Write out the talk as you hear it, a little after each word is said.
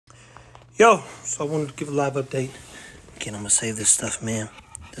Yo, so I wanted to give a live update. Again, I'm going to save this stuff, man.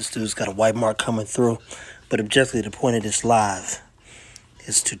 This dude's got a white mark coming through. But objectively, the point of this live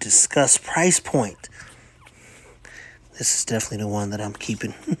is to discuss price point. This is definitely the one that I'm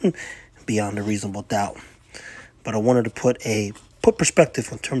keeping beyond a reasonable doubt. But I wanted to put perspective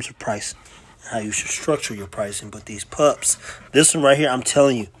in terms of price, how you should structure your pricing. But these pups, this one right here, I'm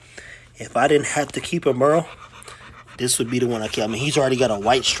telling you, if I didn't have to keep a Merle, this would be the one I keep. I mean, he's already got a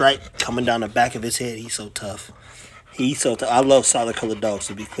white stripe coming down the back of his head. He's so tough. He's so tough. I love solid colored dogs,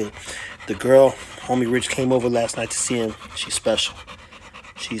 to be clear. The girl, homie Rich, came over last night to see him. She's special.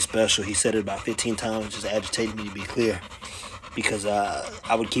 She's special. He said it about 15 times, just agitated me, to be clear. Because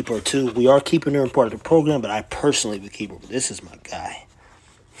I would keep her too. We are keeping her in part of the program, but I personally would keep her. This is my guy.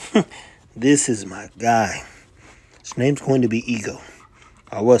 This is my guy. His name's going to be Ego.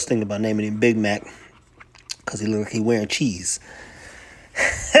 I was thinking about naming him Big Mac because he looked like he wearing cheese.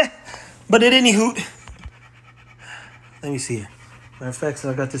 But at any hoot, let me see here. Matter of fact,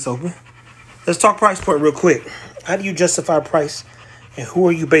 since I got this open, let's talk price point real quick. How do you justify price, and who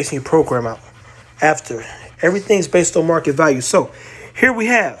are you basing your program out after? Everything's based on market value. So here we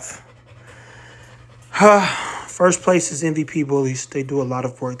have first place is MVP Bullies. They do a lot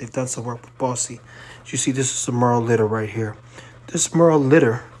of work. They've done some work with Bossy. As you see, this is a Merle litter right here. This Merle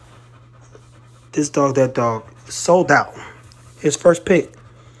litter, this dog, that dog, sold out. His first pick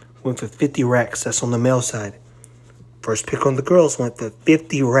went for 50 racks. That's on the male side. First pick on the girls went for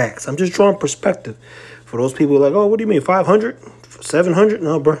 50 racks. I'm just drawing perspective. For those people who are like, oh, what do you mean, 500? 700?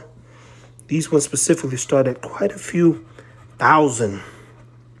 No, bro. These ones specifically start at quite a few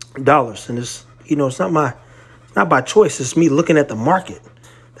 $1,000. And it's, you know, it's not by choice. It's me looking at the market.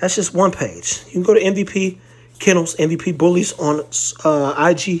 That's just one page. You can go to MVP Kennels, MVP Bullies on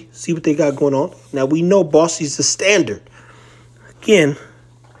IG, see what they got going on. Now, we know Bossy's the standard. Again,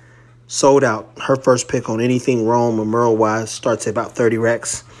 sold out. Her first pick on anything Rome or Merle-wise starts at about 30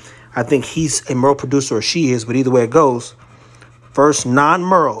 racks. I think he's a Merle producer, or she is, but either way it goes, first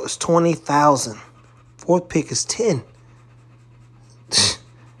non-Merle is 20,000. Fourth pick is 10.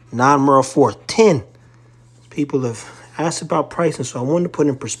 Non-Merle fourth, 10. People have asked about pricing, so I wanted to put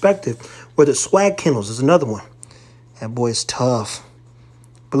in perspective where the Swag Kennels is another one. That boy is tough.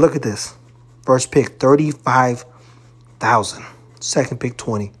 But look at this. First pick, 35,000. Second pick,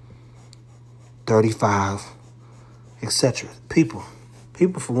 20. 35, etc. People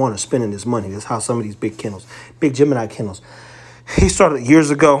for one are spending this money. That's how some of these big kennels, big Gemini kennels. He started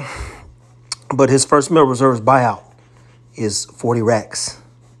years ago, but his first male reserves buyout is 40 racks.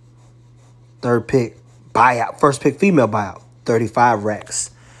 Third pick, buyout. First pick, female buyout, 35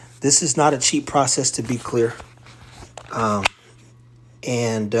 racks. This is not a cheap process, to be clear. Let me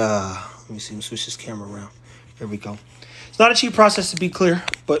see, let me switch this camera around. Here we go. It's not a cheap process, to be clear.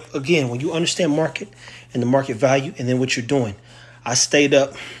 But again, when you understand market and the market value and then what you're doing, I stayed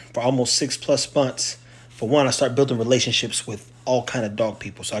up for almost 6+ months. For one, I started building relationships with all kind of dog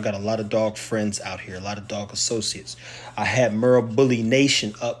people. So I got a lot of dog friends out here, a lot of dog associates. I had Merle Bully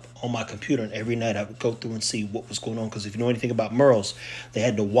Nation up on my computer, and every night I would go through and see what was going on. Because if you know anything about Merles, they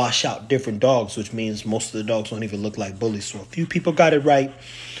had to wash out different dogs, which means most of the dogs don't even look like bullies. So a few people got it right,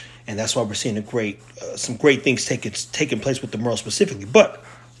 and that's why we're seeing some great things taking place with the Merle specifically. But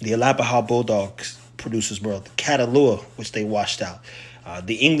the Alabaha Bulldog produces Merle, the Catalua, which they washed out,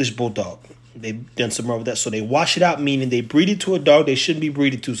 the English Bulldog. They've done some more with that. So they wash it out, meaning they breed it to a dog they shouldn't be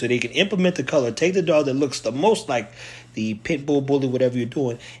breeded to, so they can implement the color, take the dog that looks the most like the pit bull, bully, whatever you're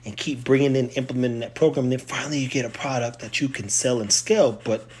doing, and keep bringing in, implementing that program. And then finally you get a product that you can sell and scale.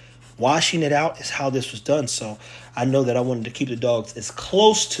 But washing it out is how this was done. So I know that I wanted to keep the dogs as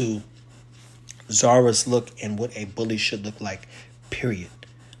close to Zara's look and what a bully should look like, period.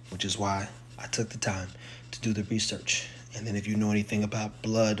 Which is why I took the time to do the research. And then if you know anything about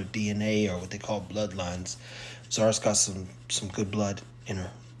blood or DNA or what they call bloodlines, Zara's got some good blood in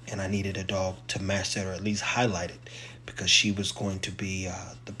her. And I needed a dog to match that, or at least highlight it, because she was going to be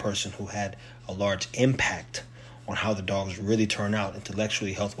the person who had a large impact on how the dogs really turn out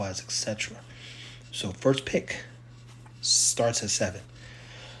intellectually, health-wise, etc. So first pick starts at 7.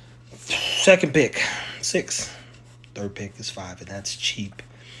 Second pick, 6. Third pick is 5, and that's cheap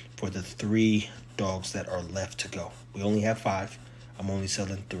for the 3 dogs that are left to go. We only have 5. I'm only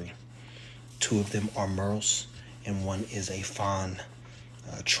selling 3. 2 of them are Merles, and 1 is a fawn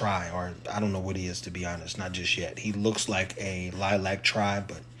tri, or I don't know what he is, to be honest, not just yet. He looks like a lilac tri,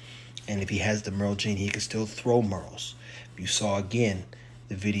 and if he has the Merle gene, he can still throw Merles. You saw again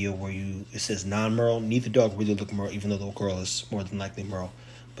the video where it says non-Merle. Neither dog really look Merle, even though the girl is more than likely Merle,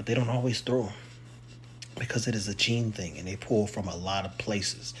 but they don't always throw them. because it is a gene thing and they pull from a lot of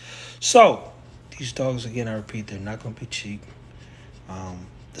places. So these dogs, again, I repeat, they're not going to be cheap.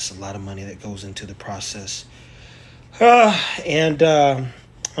 There's a lot of money that goes into the process. My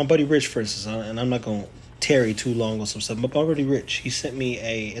buddy Rich, for instance, and I'm not going to tarry too long on some stuff, but my buddy Rich, he sent me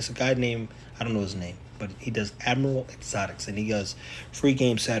it's a guy named, I don't know his name, but he does Admiral Exotics, and he does free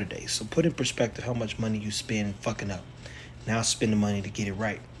game Saturdays. So put in perspective how much money you spend fucking up. Now spend the money to get it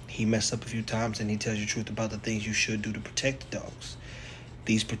right. He messed up a few times, and he tells you the truth about the things you should do to protect the dogs.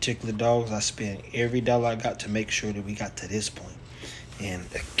 These particular dogs, I spent every dollar I got to make sure that we got to this point. And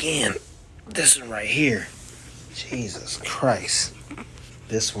again, this one right here, Jesus Christ,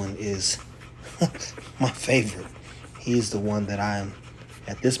 this one is my favorite. He's the one that I am,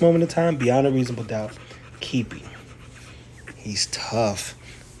 at this moment in time, beyond a reasonable doubt, keeping. He's tough,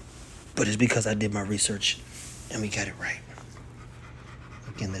 but it's because I did my research and we got it right.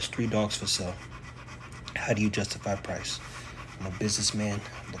 Again, there's 3 dogs for sale. How do you justify price? I'm a businessman.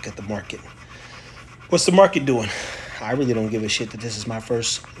 Look at the market. What's the market doing? I really don't give a shit that this is my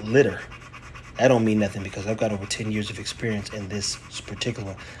first litter. That don't mean nothing because I've got over 10 years of experience in this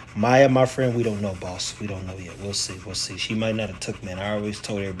particular one. Maya, my friend, we don't know, boss. We don't know yet. We'll see. We'll see. She might not have took, man. I always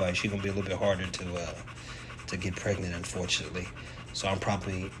told everybody she's going to be a little bit harder to get pregnant, unfortunately. So I'm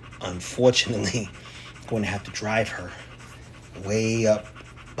probably, unfortunately, going to have to drive her way up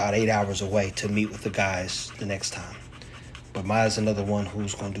about 8 hours away to meet with the guys the next time. But Maya's another one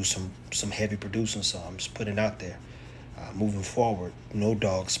who's going to do some heavy producing, so I'm just putting it out there. Moving forward, no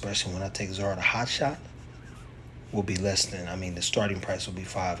dog, especially when I take Zara to Hot Shot, will be less than, the starting price will be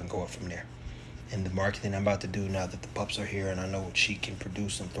 $5 and go up from there. And the marketing I'm about to do now that the pups are here and I know what she can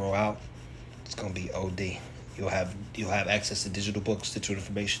produce and throw out, it's going to be OD. You'll have access to digital books, digital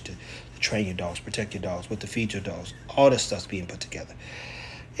information to train your dogs, protect your dogs, what to feed your dogs. All this stuff's being put together.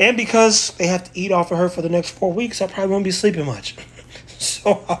 And because they have to eat off of her for the next 4 weeks, I probably won't be sleeping much.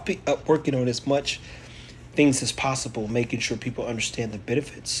 So I'll be up working on as much things as possible, making sure people understand the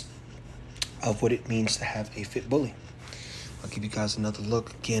benefits of what it means to have a fit bully. I'll give you guys another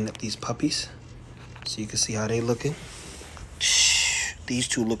look again at these puppies so you can see how they looking. These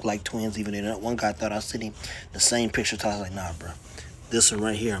 2 look like twins, even though one guy thought I was sitting the same picture. So I was like, nah, bro. This one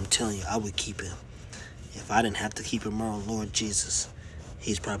right here, I'm telling you, I would keep him. If I didn't have to keep him, Merle, Lord Jesus,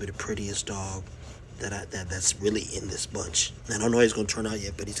 he's probably the prettiest dog that's really in this bunch. I don't know how he's gonna turn out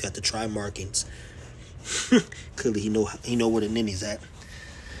yet, but he's got the tri markings. Clearly, he know where the ninny's at.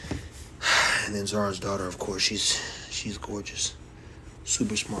 And then Zara's daughter, of course, she's gorgeous,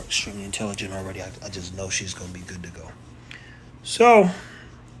 super smart, extremely intelligent already. I just know she's gonna be good to go. So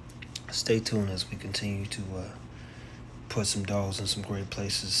stay tuned as we continue to put some dogs in some great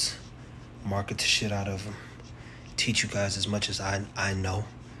places, market the shit out of them, teach you guys as much as I know.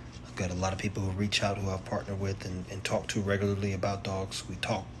 I've got a lot of people who reach out who I've partnered with and talk to regularly about dogs. We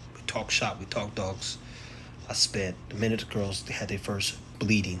talk shop, we talk dogs. I spent, the minute the girls had their first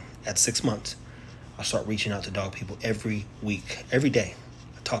bleeding at 6 months, I start reaching out to dog people every week, every day.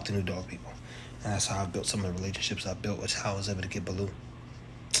 I talk to new dog people. And that's how I built some of the relationships I built, was how I was able to get Baloo.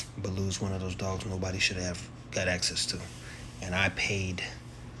 Baloo's one of those dogs nobody should have got access to. And I paid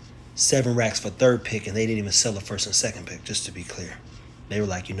 7 racks for 3rd pick, and they didn't even sell the 1st and 2nd pick, just to be clear. They were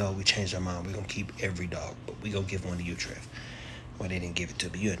like, we changed our mind. We're going to keep every dog, but we're going to give one to you, Trev. Well, they didn't give it to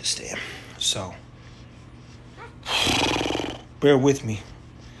me. You understand. So bear with me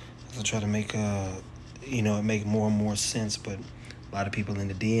as I try to make it make more and more sense. But a lot of people in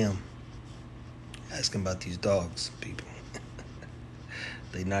the DM asking about these dogs, people.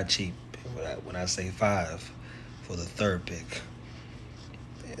 They not cheap. When I say 5 for the 3rd pick,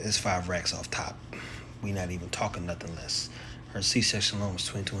 it's 5 racks off top. We not even talking nothing less. Her C-section loan was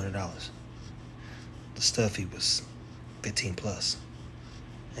 $2,200. The stuffy was 15 plus,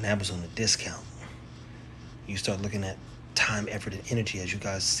 and that was on a discount. You start looking at time, effort, and energy as you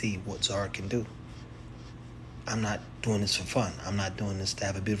guys see what Zara can do. I'm not doing this for fun. I'm not doing this to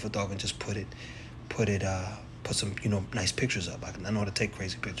have a beautiful dog and just put some nice pictures up. I know how to take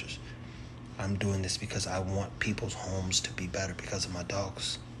crazy pictures. I'm doing this because I want people's homes to be better because of my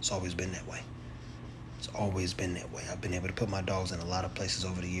dogs. It's always been that way. It's always been that way. I've been able to put my dogs in a lot of places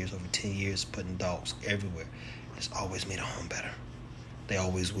over the years, over 10 years, putting dogs everywhere. It's always made a home better. They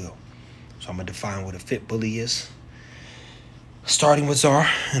always will. So I'm going to define what a fit bully is, starting with Zara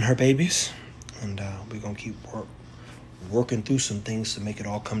and her babies. And we're going to keep working through some things to make it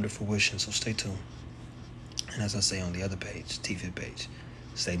all come to fruition. So stay tuned. And as I say on the other page, T-Fit page,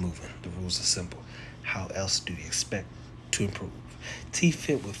 stay moving. The rules are simple. How else do you expect to improve?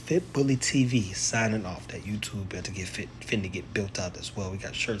 T-Fit with Fit Bully TV signing off. That YouTube better get finna get built out as well. We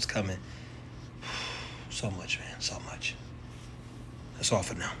got shirts coming. So much, man. So much. That's all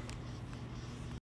for now.